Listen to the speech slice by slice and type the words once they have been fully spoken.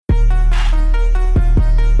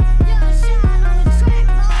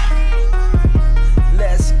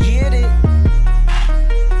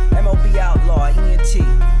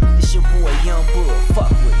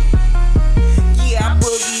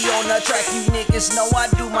niggas know I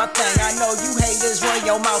do my thing. I know you haters run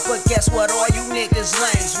your mouth, but guess what? All you niggas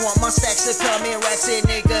lames want my stacks to come in racks, and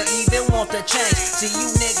nigga even want the change. See you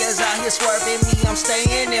niggas out here swerving me, I'm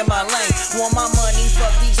staying in my lane. Want my money,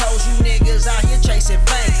 fuck these hoes, you niggas out here chasing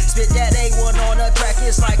fame. Spit that A1 on the track,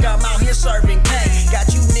 it's like I'm out here serving cane.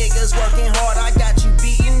 Got you niggas working hard, I got you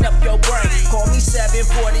beating up your brain. Call me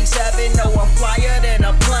 747, know I'm flyer than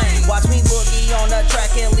a plane. Watch me boogie on the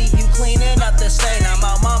track and leave you cleaning up the stain. I'm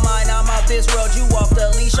out my mind, I'm out this world, you off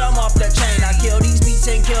the leash, I'm off the chain. I kill these beats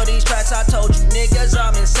and kill these tracks, I told you niggas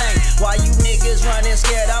I'm insane. Why you niggas running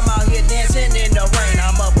scared? I'm out here dancing in the rain.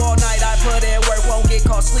 I'm up all night, I put in work, won't get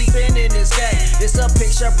caught sleeping in this game. It's a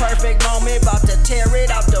picture perfect moment, about to tear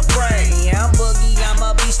it out the frame. Yeah, I'm Boogie, I'm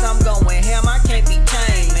a beast, I'm going ham, I can't be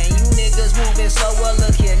tamed. Man, you niggas moving slow, well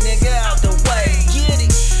look here, nigga, out the way. Get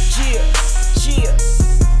it, cheer,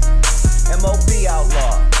 M.O.B.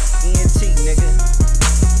 outlaw, ENT, nigga.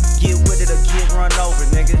 Get with it or get run over,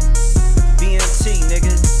 nigga. BMT,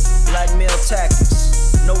 nigga. Blackmail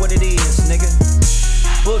tactics, know what it is, nigga.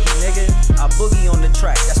 Boogie, nigga. I boogie on the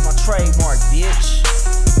track, that's my trademark, bitch.